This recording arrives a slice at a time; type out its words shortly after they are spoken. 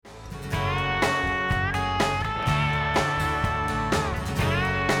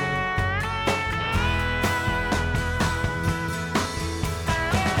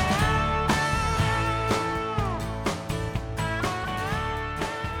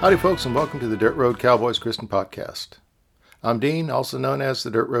Howdy folks, and welcome to the Dirt Road Cowboys Christian Podcast. I'm Dean, also known as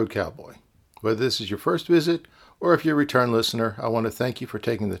the Dirt Road Cowboy. Whether this is your first visit or if you're a return listener, I want to thank you for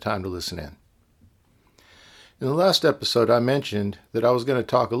taking the time to listen in. In the last episode, I mentioned that I was going to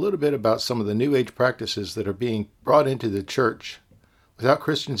talk a little bit about some of the New Age practices that are being brought into the church without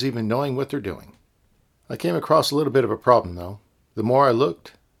Christians even knowing what they're doing. I came across a little bit of a problem though. The more I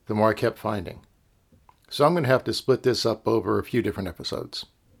looked, the more I kept finding. So I'm going to have to split this up over a few different episodes.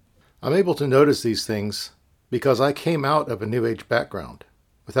 I'm able to notice these things because I came out of a New Age background.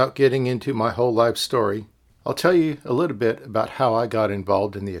 Without getting into my whole life story, I'll tell you a little bit about how I got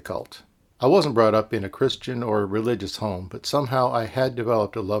involved in the occult. I wasn't brought up in a Christian or religious home, but somehow I had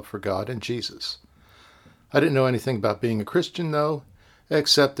developed a love for God and Jesus. I didn't know anything about being a Christian though,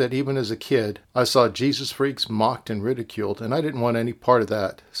 except that even as a kid, I saw Jesus freaks mocked and ridiculed, and I didn't want any part of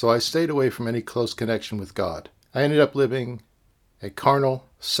that, so I stayed away from any close connection with God. I ended up living a carnal,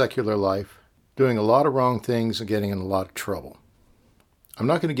 secular life, doing a lot of wrong things and getting in a lot of trouble. I'm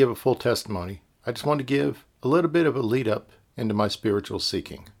not going to give a full testimony. I just want to give a little bit of a lead up into my spiritual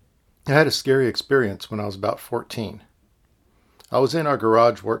seeking. I had a scary experience when I was about 14. I was in our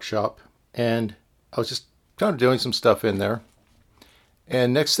garage workshop and I was just kind of doing some stuff in there.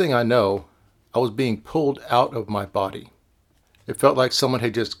 And next thing I know, I was being pulled out of my body. It felt like someone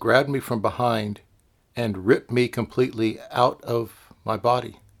had just grabbed me from behind and ripped me completely out of my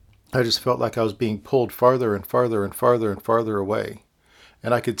body. I just felt like I was being pulled farther and farther and farther and farther away.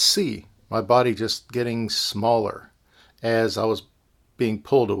 And I could see my body just getting smaller as I was being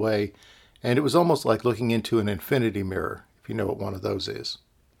pulled away. And it was almost like looking into an infinity mirror, if you know what one of those is,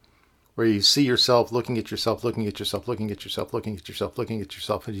 where you see yourself looking at yourself, looking at yourself, looking at yourself, looking at yourself, looking at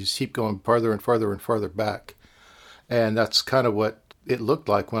yourself, and you just keep going farther and farther and farther back. And that's kind of what it looked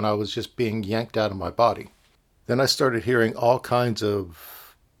like when I was just being yanked out of my body. Then I started hearing all kinds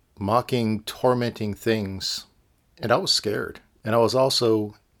of mocking, tormenting things, and I was scared. And I was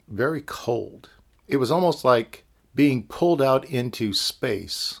also very cold. It was almost like being pulled out into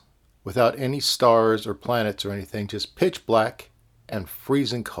space without any stars or planets or anything, just pitch black and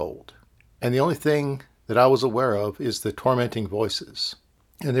freezing cold. And the only thing that I was aware of is the tormenting voices.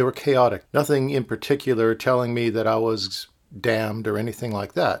 And they were chaotic. Nothing in particular telling me that I was damned or anything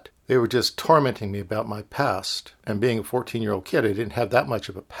like that. They were just tormenting me about my past. And being a 14-year-old kid, I didn't have that much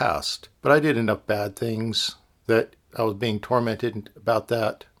of a past. But I did enough bad things that I was being tormented about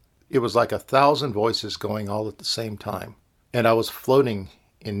that. It was like 1,000 voices going all at the same time. And I was floating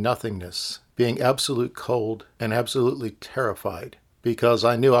in nothingness, being absolute cold and absolutely terrified because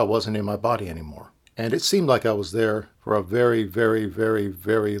I knew I wasn't in my body anymore. And it seemed like I was there for a very, very, very,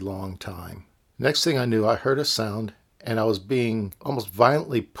 very long time. Next thing I knew, I heard a sound and I was being almost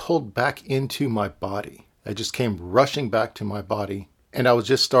violently pulled back into my body. I just came rushing back to my body and I was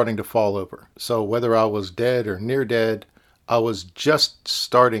just starting to fall over. So whether I was dead or near dead, I was just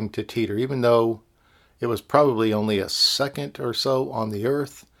starting to teeter. Even though it was probably only a second or so on the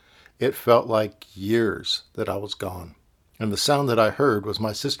earth, it felt like years that I was gone. And the sound that I heard was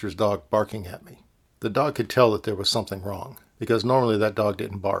my sister's dog barking at me. The dog could tell that there was something wrong because normally that dog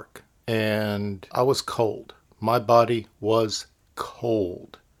didn't bark. And I was cold. My body was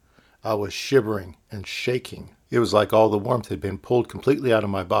cold. I was shivering and shaking. It was like all the warmth had been pulled completely out of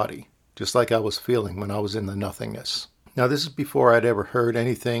my body, just like I was feeling when I was in the nothingness. Now, this is before I'd ever heard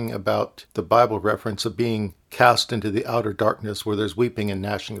anything about the Bible reference of being cast into the outer darkness where there's weeping and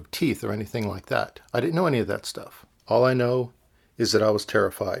gnashing of teeth or anything like that. I didn't know any of that stuff. All I know is that I was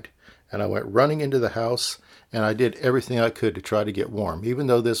terrified, and I went running into the house, and I did everything I could to try to get warm. Even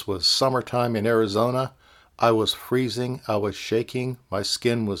though this was summertime in Arizona, I was freezing, I was shaking, my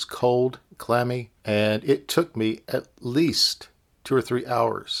skin was cold, clammy, and it took me at least 2 or 3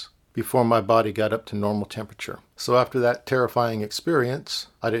 hours before my body got up to normal temperature. So after that terrifying experience,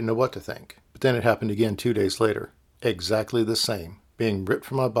 I didn't know what to think. But then it happened again 2 days later. Exactly the same. Being ripped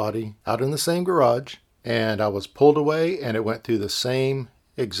from my body, out in the same garage, and I was pulled away and it went through the same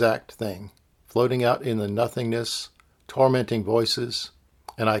exact thing. Floating out in the nothingness, tormenting voices,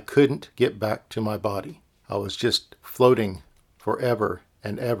 and I couldn't get back to my body. I was just floating forever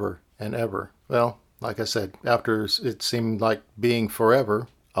and ever and ever. Well, like I said, after it seemed like being forever,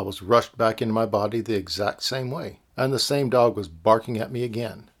 I was rushed back into my body the exact same way. And the same dog was barking at me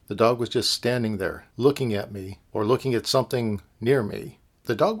again. The dog was just standing there, looking at me, or looking at something near me.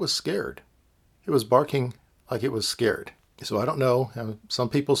 The dog was scared. It was barking like it was scared. So I don't know. Some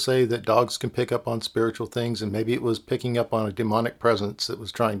people say that dogs can pick up on spiritual things, and maybe it was picking up on a demonic presence that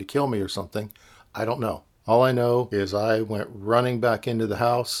was trying to kill me or something. I don't know. All I know is I went running back into the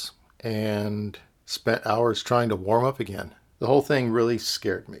house and spent hours trying to warm up again. The whole thing really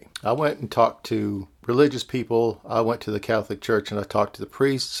scared me. I went and talked to religious people. I went to the Catholic Church and I talked to the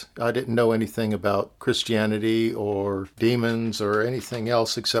priests. I didn't know anything about Christianity or demons or anything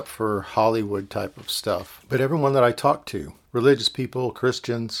else except for Hollywood type of stuff. But everyone that I talked to, religious people,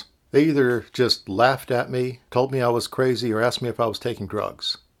 Christians, they either just laughed at me, told me I was crazy, or asked me if I was taking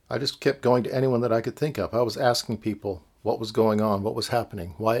drugs. I just kept going to anyone that I could think of. I was asking people what was going on, what was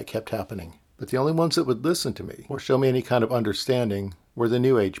happening, why it kept happening. But the only ones that would listen to me or show me any kind of understanding were the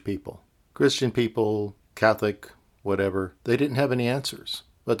New Age people. Christian people, Catholic, whatever, they didn't have any answers.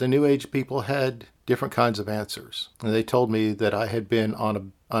 But the New Age people had different kinds of answers. And they told me that I had been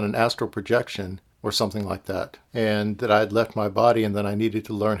on an astral projection or something like that, and that I had left my body and that I needed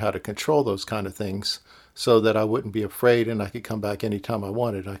to learn how to control those kind of things so that I wouldn't be afraid and I could come back anytime I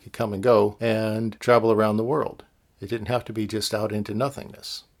wanted. I could come and go and travel around the world. It didn't have to be just out into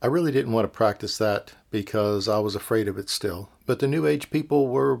nothingness. I really didn't want to practice that because I was afraid of it still. But the New Age people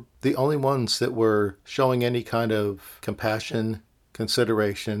were the only ones that were showing any kind of compassion,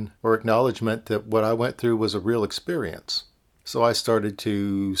 consideration, or acknowledgement that what I went through was a real experience. So I started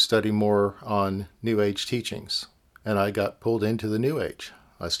to study more on New Age teachings, and I got pulled into the New Age.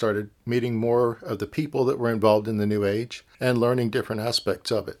 I started meeting more of the people that were involved in the New Age and learning different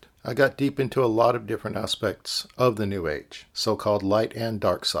aspects of it. I got deep into a lot of different aspects of the New Age, so-called light and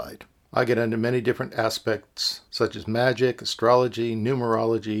dark side. I get into many different aspects such as magic, astrology,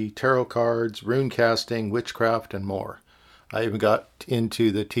 numerology, tarot cards, rune casting, witchcraft, and more. I even got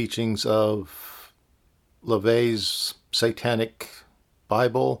into the teachings of LaVey's Satanic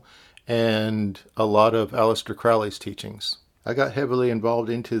Bible and a lot of Aleister Crowley's teachings. I got heavily involved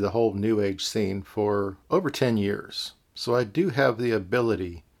into the whole New Age scene for over 10 years. So I do have the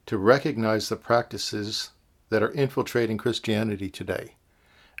ability to recognize the practices that are infiltrating Christianity today.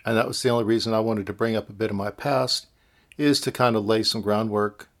 And that was the only reason I wanted to bring up a bit of my past, is to kind of lay some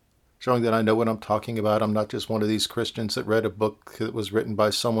groundwork, showing that I know what I'm talking about. I'm not just one of these Christians that read a book that was written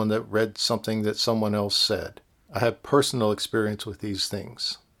by someone that read something that someone else said. I have personal experience with these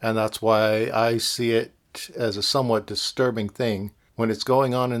things. And that's why I see it as a somewhat disturbing thing when it's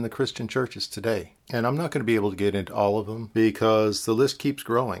going on in the Christian churches today. And I'm not going to be able to get into all of them because the list keeps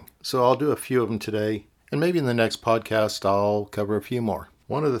growing. So I'll do a few of them today, and maybe in the next podcast I'll cover a few more.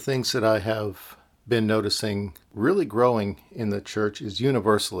 One of the things that I have been noticing really growing in the church is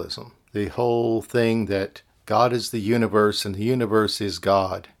universalism. The whole thing that God is the universe and the universe is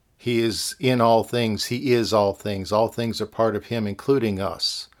God. He is in all things. He is all things. All things are part of Him, including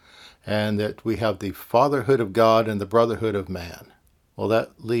us. And that we have the fatherhood of God and the brotherhood of man. Well,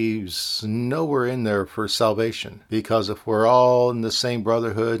 that leaves nowhere in there for salvation, because if we're all in the same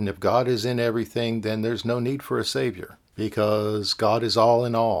brotherhood and if God is in everything, then there's no need for a Savior, because God is all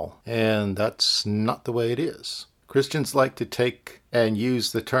in all, and that's not the way it is. Christians like to take and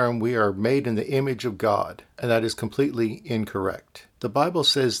use the term we are made in the image of God, and that is completely incorrect. The Bible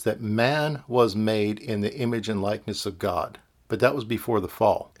says that man was made in the image and likeness of God. But that was before the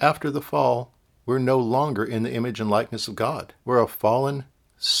fall. After the fall, we're no longer in the image and likeness of God. We're a fallen,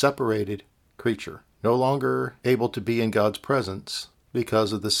 separated creature, no longer able to be in God's presence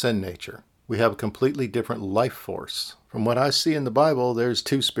because of the sin nature. We have a completely different life force. From what I see in the Bible, there's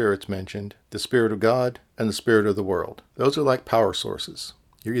two spirits mentioned, the Spirit of God and the Spirit of the world. Those are like power sources.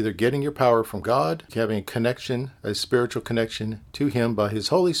 You're either getting your power from God, having a connection, a spiritual connection to Him by His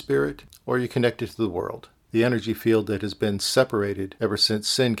Holy Spirit, or you're connected to the world. The energy field that has been separated ever since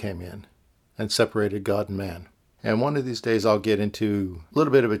sin came in and separated God and man. And one of these days I'll get into a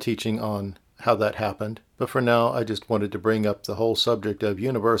little bit of a teaching on how that happened. But for now, I just wanted to bring up the whole subject of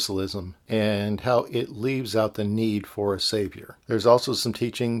universalism and how it leaves out the need for a Savior. There's also some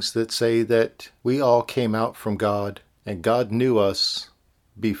teachings that say that we all came out from God and God knew us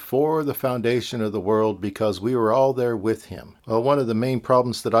before the foundation of the world because we were all there with Him. Well, one of the main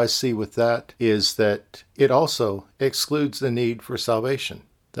problems that I see with that is that it also excludes the need for salvation.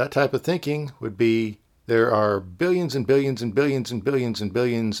 That type of thinking would be there are billions and billions and billions and billions and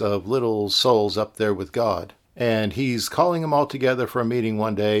billions of little souls up there with God, and He's calling them all together for a meeting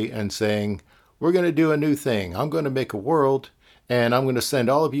one day and saying, we're going to do a new thing. I'm going to make a world, and I'm going to send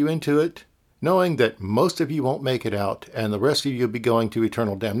all of you into it, knowing that most of you won't make it out and the rest of you will be going to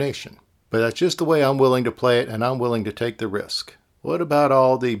eternal damnation. But that's just the way I'm willing to play it, and I'm willing to take the risk. What about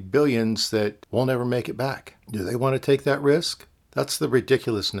all the billions that won't ever make it back? Do they want to take that risk? That's the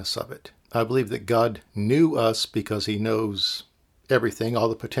ridiculousness of it. I believe that God knew us because He knows everything, all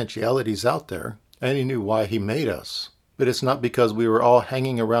the potentialities out there, and He knew why He made us. But it's not because we were all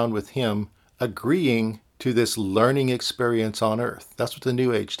hanging around with Him, agreeing to this learning experience on earth. That's what the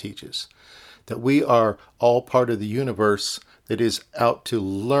New Age teaches. That we are all part of the universe that is out to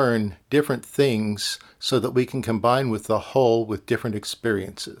learn different things so that we can combine with the whole with different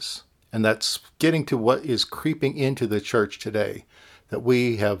experiences. And that's getting to what is creeping into the church today, that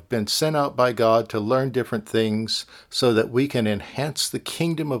we have been sent out by God to learn different things so that we can enhance the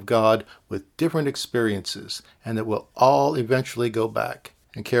kingdom of God with different experiences, and that we'll all eventually go back.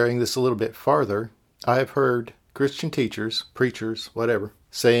 And carrying this a little bit farther, I have heard Christian teachers, preachers, whatever,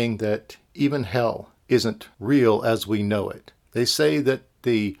 saying that even hell isn't real as we know it. They say that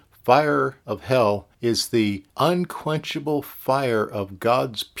the fire of hell is the unquenchable fire of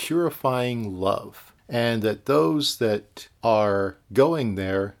God's purifying love, and that those that are going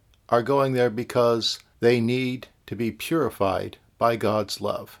there because they need to be purified by God's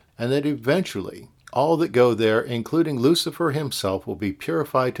love, and that eventually all that go there, including Lucifer himself, will be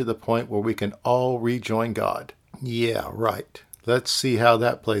purified to the point where we can all rejoin God. Yeah, right. Let's see how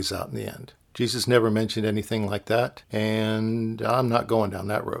that plays out in the end. Jesus never mentioned anything like that, and I'm not going down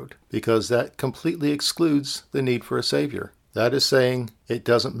that road, because that completely excludes the need for a Savior. That is saying it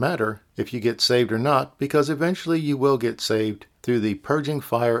doesn't matter if you get saved or not, because eventually you will get saved through the purging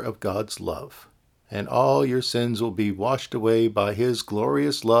fire of God's love. And all your sins will be washed away by His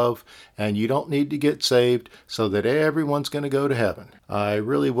glorious love, and you don't need to get saved so that everyone's going to go to heaven. I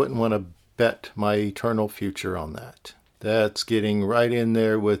really wouldn't want to bet my eternal future on that. That's getting right in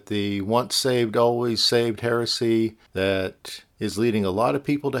there with the once saved, always saved heresy that is leading a lot of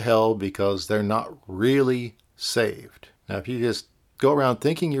people to hell because they're not really saved. Now, if you just go around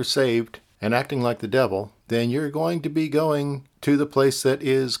thinking you're saved and acting like the devil, then you're going to be going to the place that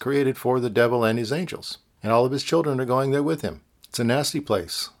is created for the devil and his angels. And all of his children are going there with him. It's a nasty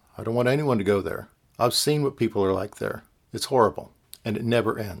place. I don't want anyone to go there. I've seen what people are like there. It's horrible. And it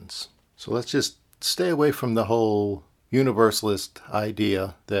never ends. So let's just stay away from the whole universalist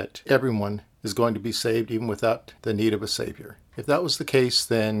idea that everyone is going to be saved even without the need of a Savior. If that was the case,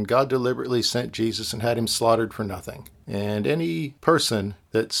 then God deliberately sent Jesus and had him slaughtered for nothing. And any person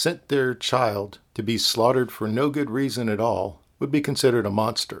that sent their child to be slaughtered for no good reason at all would be considered a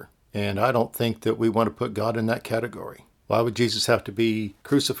monster. And I don't think that we want to put God in that category. Why would Jesus have to be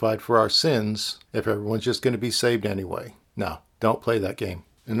crucified for our sins if everyone's just going to be saved anyway? No, don't play that game.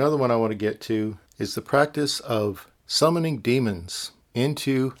 Another one I want to get to is the practice of summoning demons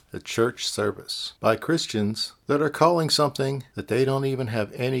into the church service by Christians that are calling something that they don't even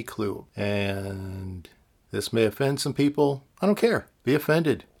have any clue. And this may offend some people. I don't care. Be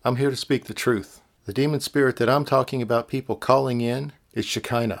offended. I'm here to speak the truth. The demon spirit that I'm talking about people calling in is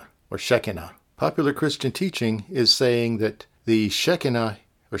Shekinah or Shekinah. Popular Christian teaching is saying that the Shekinah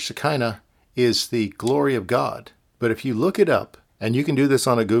or Shekinah is the glory of God. But if you look it up, and you can do this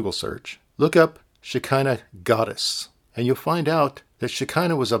on a Google search, look up Shekinah goddess, and you'll find out that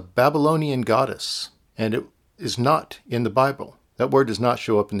Shekinah was a Babylonian goddess, and it is not in the Bible. That word does not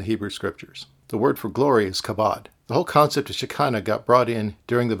show up in the Hebrew scriptures. The word for glory is kabod. The whole concept of Shekinah got brought in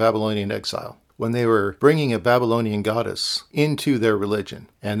during the Babylonian exile, when they were bringing a Babylonian goddess into their religion,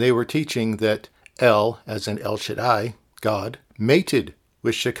 and they were teaching that El, as in El Shaddai, God, mated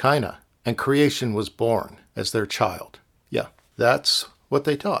with Shekinah, and creation was born as their child. Yeah, that's what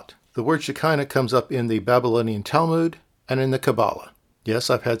they taught. The word Shekinah comes up in the Babylonian Talmud and in the Kabbalah. Yes,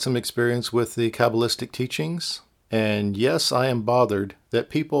 I've had some experience with the Kabbalistic teachings, and yes, I am bothered that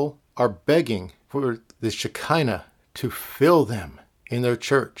people are begging for the Shekinah to fill them in their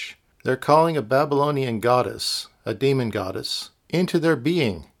church. They're calling a Babylonian goddess, a demon goddess, into their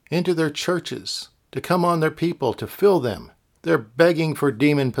being, into their churches, to come on their people, to fill them. They're begging for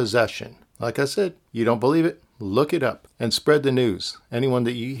demon possession. Like I said, you don't believe it? Look it up and spread the news. Anyone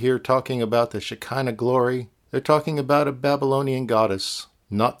that you hear talking about the Shekinah glory, they're talking about a Babylonian goddess,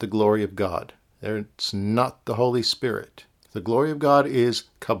 not the glory of God. It's not the Holy Spirit. The glory of God is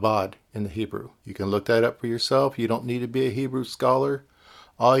kabod in the Hebrew. You can look that up for yourself. You don't need to be a Hebrew scholar.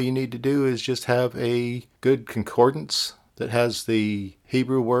 All you need to do is just have a good concordance that has the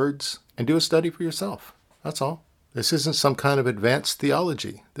Hebrew words and do a study for yourself. That's all. This isn't some kind of advanced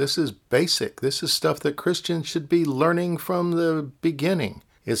theology. This is basic. This is stuff that Christians should be learning from the beginning,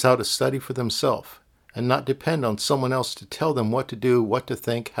 is how to study for themselves and not depend on someone else to tell them what to do, what to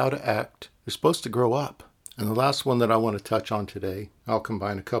think, how to act. They're supposed to grow up. And the last one that I want to touch on today, I'll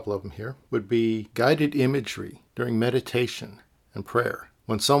combine a couple of them here, would be guided imagery during meditation and prayer.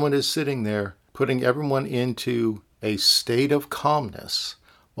 When someone is sitting there putting everyone into a state of calmness,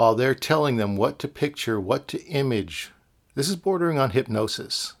 while they're telling them what to picture, what to image. This is bordering on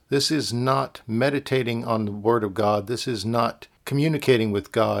hypnosis. This is not meditating on the Word of God. This is not communicating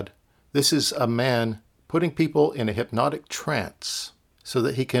with God. This is a man putting people in a hypnotic trance so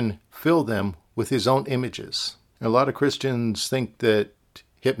that he can fill them with his own images. And a lot of Christians think that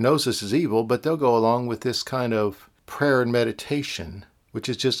hypnosis is evil, but they'll go along with this kind of prayer and meditation, which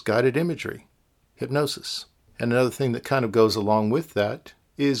is just guided imagery, hypnosis. And another thing that kind of goes along with that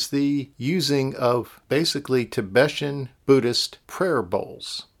is the using of basically Tibetan Buddhist prayer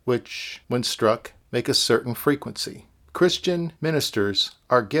bowls, which, when struck, make a certain frequency. Christian ministers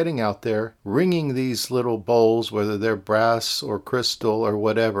are getting out there, ringing these little bowls, whether they're brass or crystal or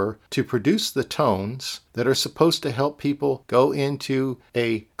whatever, to produce the tones that are supposed to help people go into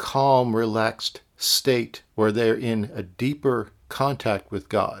a calm, relaxed state where they're in a deeper contact with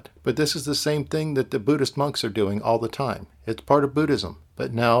God. But this is the same thing that the Buddhist monks are doing all the time. It's part of Buddhism.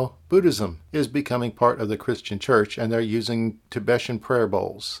 But now Buddhism is becoming part of the Christian church, and they're using Tibetan prayer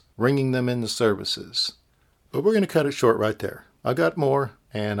bowls, ringing them in the services. But we're going to cut it short right there. I got more,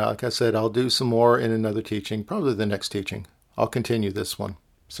 and like I said, I'll do some more in another teaching, probably the next teaching. I'll continue this one.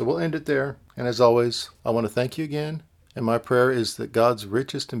 So we'll end it there. And as always, I want to thank you again. And my prayer is that God's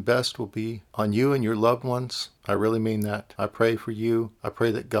richest and best will be on you and your loved ones. I really mean that. I pray for you. I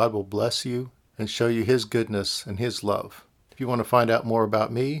pray that God will bless you and show you His goodness and His love. If you want to find out more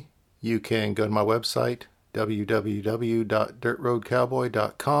about me, you can go to my website,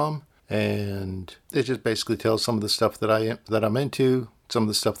 www.dirtroadcowboy.com. And it just basically tells some of the stuff that I'm into, some of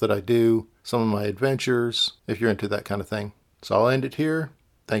the stuff that I do, some of my adventures, if you're into that kind of thing. So I'll end it here.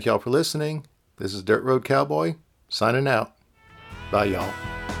 Thank y'all for listening. This is Dirt Road Cowboy, signing out. Bye, y'all.